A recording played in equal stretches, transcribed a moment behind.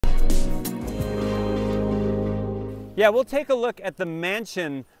Yeah, we'll take a look at the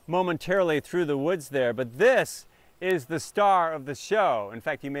mansion momentarily through the woods there, but this is the star of the show. In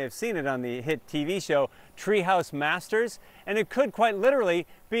fact, you may have seen it on the hit TV show Treehouse Masters, and it could quite literally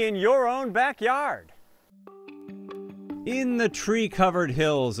be in your own backyard. In the tree-covered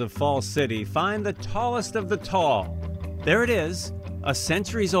hills of Falls City, find the tallest of the tall. There it is, a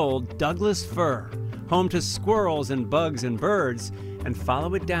centuries-old Douglas fir, home to squirrels and bugs and birds, and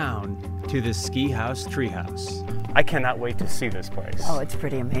follow it down to the ski house Treehouse. I cannot wait to see this place. Oh, it's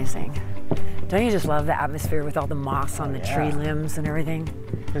pretty amazing. Don't you just love the atmosphere with all the moss on the tree limbs and everything?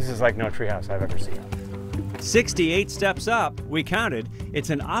 This is like no treehouse I've ever seen. 68 steps up, we counted. It's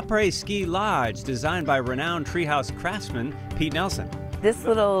an après-ski lodge designed by renowned treehouse craftsman Pete Nelson. This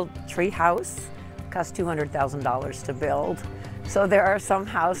little tree house cost $200,000 to build. So there are some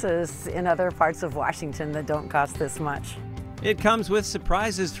houses in other parts of Washington that don't cost this much. It comes with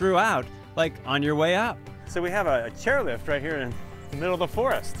surprises throughout, like on your way up. So we have a chairlift right here in the middle of the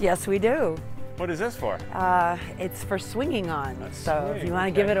forest. Yes, we do. What is this for? It's for swinging on. So swing, if you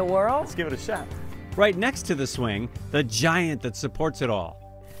want to give it a whirl. Let's give it a shot. Right next to the swing, the giant that supports it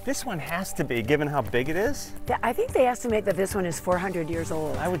all. This one has to be, given how big it is. I think they estimate that this one is 400 years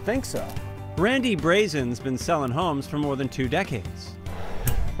old. I would think so. Randy Brazen's been selling homes for more than 2 decades.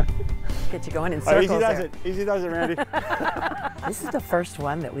 Get you going in circles. Easy does it. Easy does it, Randy. This is the first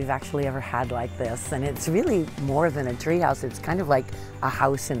one that we've actually ever had like this, and it's really more than a tree house. It's kind of like a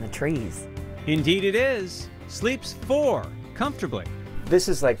house in the trees. Indeed it is. Sleeps 4 comfortably. This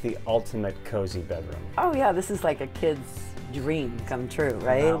is like the ultimate cozy bedroom. Oh yeah, this is like a kid's dream come true,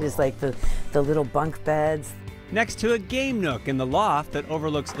 right? Wow. It's like the little bunk beds. Next to a game nook in the loft that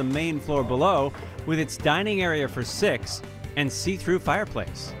overlooks the main floor below with its dining area for 6 and see-through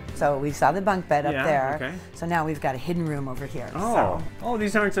fireplace. So we saw the bunk bed up there. Okay. So now we've got a hidden room over here. Oh, oh,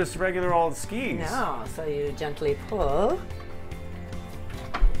 these aren't just regular old skis. No, so you gently pull.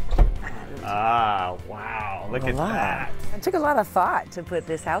 Ah, wow, look at that. It took a lot of thought to put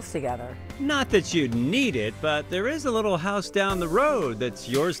this house together. Not that you'd need it, but there is a little house down the road that's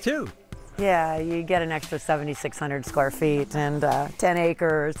yours too. Yeah, you get an extra 7,600 square feet and 10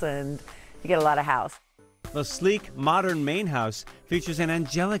 acres, and you get a lot of house. The sleek, modern main house features an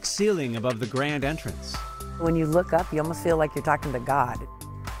angelic ceiling above the grand entrance. When you look up, you almost feel like you're talking to God.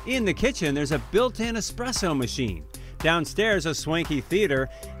 In the kitchen, there's a built-in espresso machine. Downstairs, a swanky theater,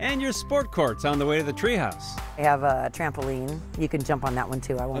 and your sport courts on the way to the treehouse. I have a trampoline. You can jump on that one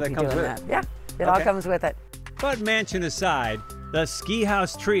too. I won't be doing that. Yeah, it all Okay. comes with it. But mansion aside, the ski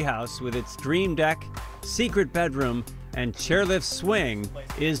house treehouse with its dream deck, secret bedroom, and chairlift swing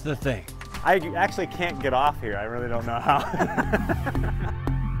is the thing. I actually can't get off here. I really don't know how.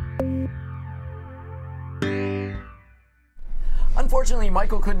 Unfortunately,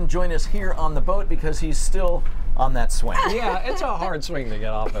 Michael couldn't join us here on the boat because he's still on that swing. Yeah, it's a hard swing to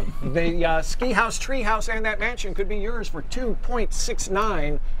get off of. The ski house, tree house, and that mansion could be yours for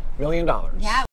 $2.69 million. Yeah.